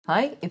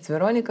Hi, it's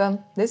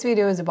Veronica. This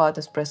video is about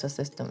Espresso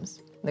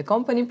Systems. The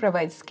company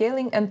provides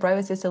scaling and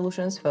privacy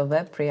solutions for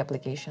Web3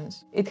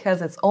 applications. It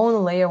has its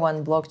own Layer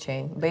 1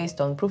 blockchain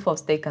based on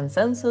proof-of-stake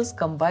consensus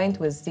combined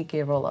with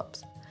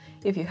zk-Rollups.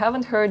 If you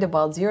haven't heard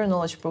about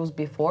zero-knowledge proofs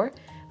before,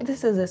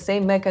 this is the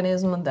same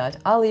mechanism that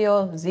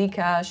Alio,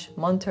 Zcash,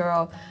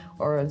 Monero,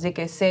 or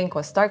zk-Sync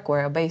or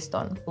Sequoia are based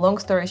on. Long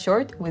story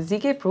short, with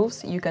zk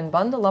proofs you can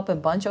bundle up a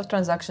bunch of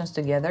transactions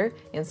together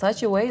in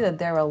such a way that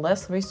there are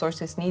less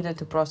resources needed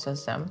to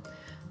process them.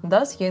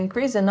 Thus, you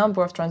increase the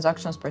number of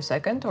transactions per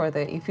second, or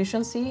the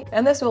efficiency,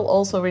 and this will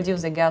also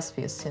reduce the gas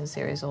fees since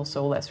there is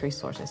also less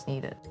resources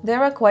needed.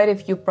 There are quite a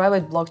few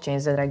private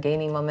blockchains that are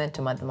gaining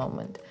momentum at the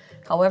moment.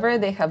 However,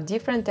 they have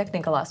different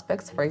technical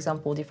aspects, for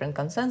example, different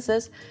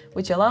consensus,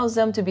 which allows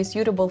them to be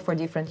suitable for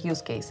different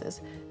use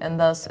cases, and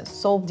thus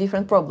solve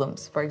different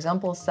problems. For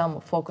example,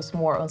 some focus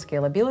more on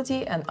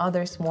scalability and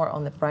others more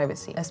on the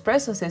privacy.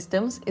 Espresso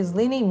Systems is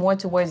leaning more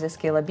towards the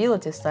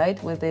scalability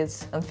side with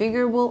its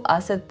Configurable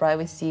Asset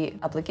Privacy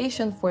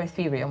application for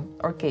Ethereum,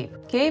 or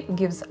CAPE. CAPE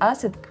gives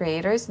asset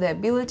creators the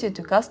ability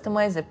to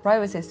customize the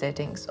privacy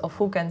settings of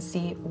who can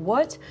see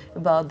what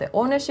about the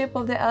ownership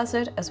of the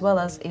asset as well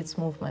as its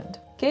movement.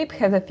 CAPE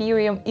has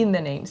Ethereum in the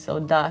name, so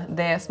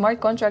the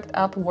smart contract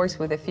app works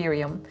with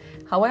Ethereum.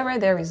 However,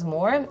 there is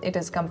more. It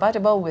is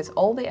compatible with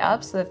all the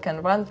apps that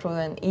can run through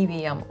an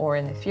EVM or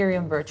an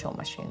Ethereum virtual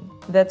machine.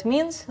 That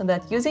means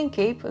that using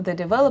CAPE, the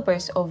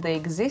developers of the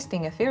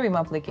existing Ethereum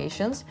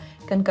applications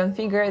can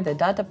configure the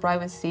data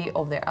privacy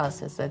of their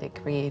assets that they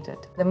created.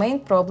 The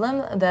main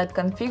problem that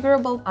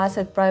configurable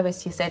asset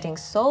privacy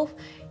settings solve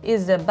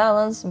is the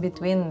balance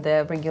between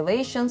the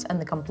regulations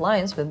and the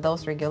compliance with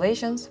those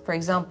regulations, for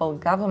example,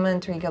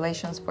 government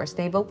regulations for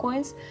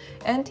stablecoins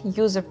and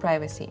user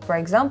privacy. For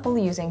example,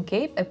 using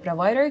CAPE, a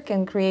provider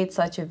can create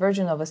such a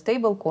version of a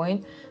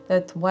stablecoin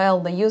that while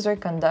the user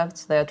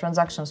conducts the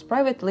transactions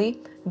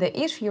privately, the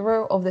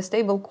issuer of the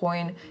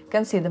stablecoin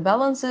can see the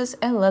balances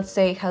and, let's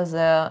say, has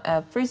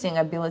a freezing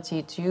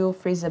ability to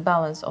freeze the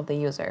balance of the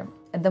user.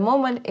 At the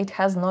moment, it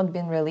has not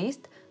been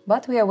released,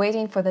 but we are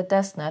waiting for the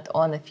testnet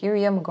on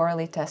Ethereum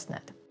Goerli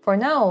testnet. For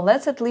now,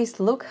 let's at least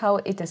look how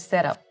it is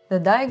set up. The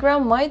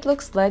diagram might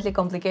look slightly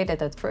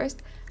complicated at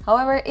first,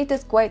 however, it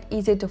is quite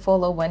easy to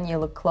follow when you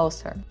look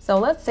closer. So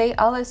let's say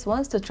Alice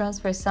wants to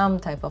transfer some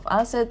type of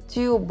asset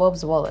to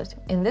Bob's wallet.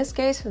 In this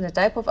case, the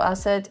type of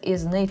asset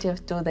is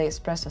native to the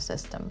Espresso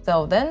system.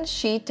 So then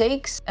she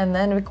takes and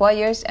then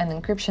requires an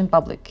encryption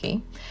public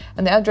key,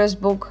 and the address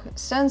book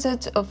sends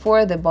it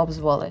for the Bob's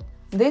wallet.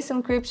 This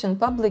encryption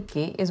public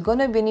key is going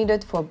to be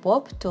needed for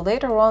Bob to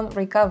later on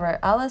recover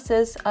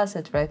Alice's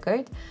asset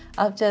record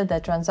after the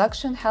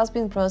transaction has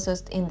been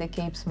processed in the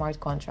CAPE smart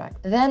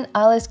contract. Then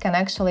Alice can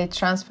actually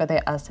transfer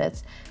the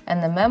assets,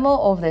 and the memo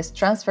of this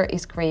transfer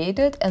is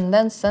created and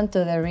then sent to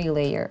the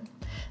relayer.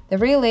 The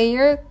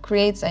relayer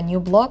creates a new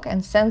block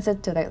and sends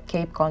it to the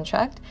CAPE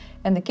contract,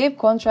 and the CAPE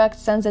contract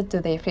sends it to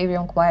the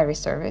Ethereum query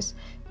service,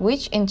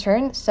 which in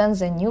turn sends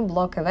the new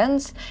block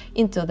events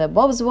into the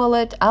Bob's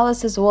wallet,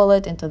 Alice's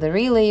wallet, into the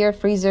relayer,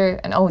 freezer,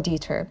 and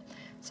auditor.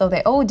 So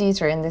the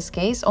auditor in this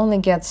case only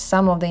gets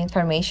some of the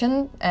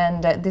information,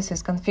 and this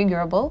is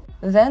configurable.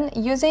 Then,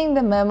 using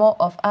the memo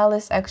of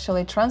Alice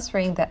actually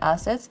transferring the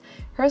assets,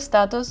 her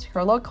status,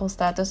 her local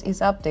status is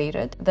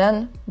updated.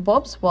 Then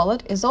Bob's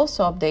wallet is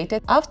also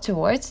updated.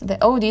 Afterwards,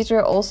 the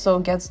auditor also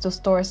gets to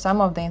store some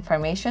of the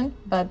information,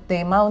 but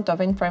the amount of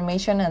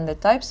information and the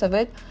types of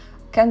it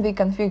can be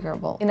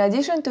configurable. In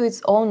addition to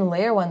its own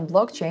Layer 1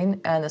 blockchain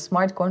and a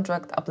smart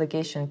contract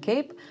application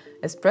CAPE,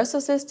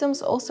 Espresso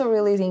Systems also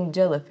releasing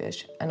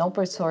Jellyfish, an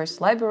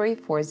open-source library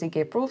for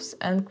zk proofs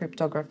and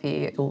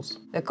cryptography tools.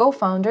 The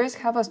co-founders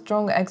have a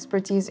strong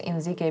expertise in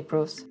zk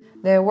proofs.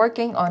 They are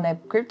working on a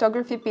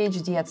cryptography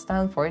PhD at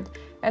Stanford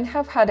and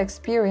have had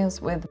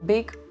experience with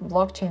big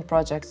blockchain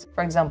projects,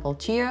 for example,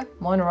 Chia,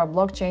 Monero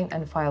blockchain,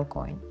 and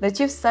Filecoin. The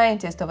chief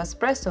scientist of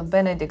Espresso,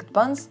 Benedict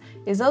Bunce,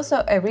 is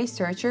also a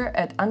researcher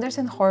at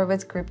Andreessen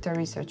Horowitz crypto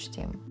research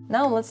team.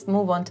 Now let's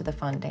move on to the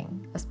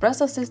funding.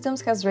 Espresso Systems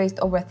has raised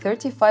over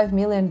 $35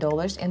 million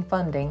in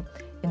funding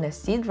in a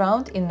seed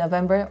round in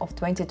November of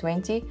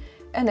 2020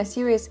 and a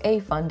Series A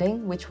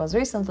funding, which was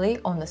recently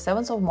on the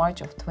 7th of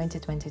March of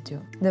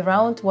 2022. The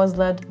round was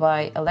led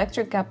by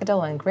Electric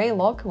Capital and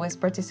Greylock, with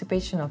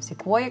participation of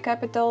Sequoia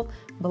Capital,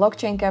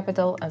 Blockchain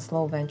Capital, and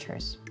Slow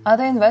Ventures.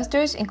 Other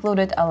investors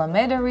included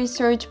Alameda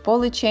Research,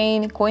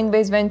 Polychain,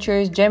 Coinbase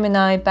Ventures,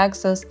 Gemini,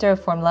 Paxos,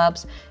 Terraform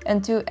Labs,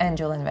 and 2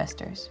 angel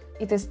investors.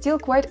 It is still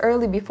quite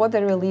early before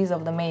the release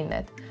of the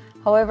mainnet.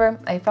 However,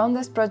 I found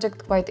this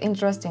project quite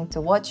interesting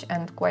to watch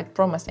and quite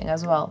promising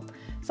as well,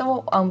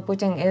 so I'm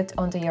putting it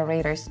onto your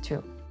radars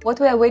too.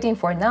 What we are waiting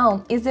for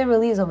now is the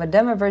release of a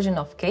demo version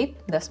of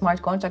CAPE, the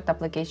smart contract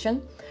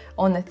application,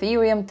 on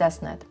Ethereum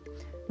testnet.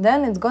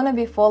 Then it's gonna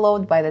be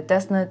followed by the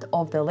testnet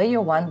of the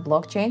Layer 1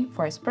 blockchain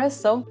for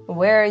Espresso,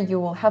 where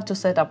you will have to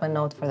set up a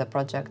node for the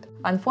project.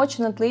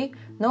 Unfortunately,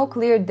 no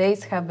clear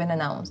dates have been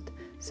announced,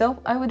 so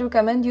I would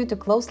recommend you to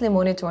closely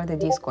monitor the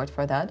Discord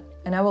for that,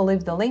 and I will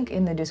leave the link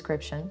in the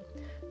description.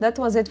 That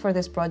was it for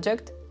this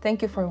project.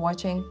 Thank you for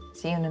watching.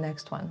 See you in the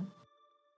next one.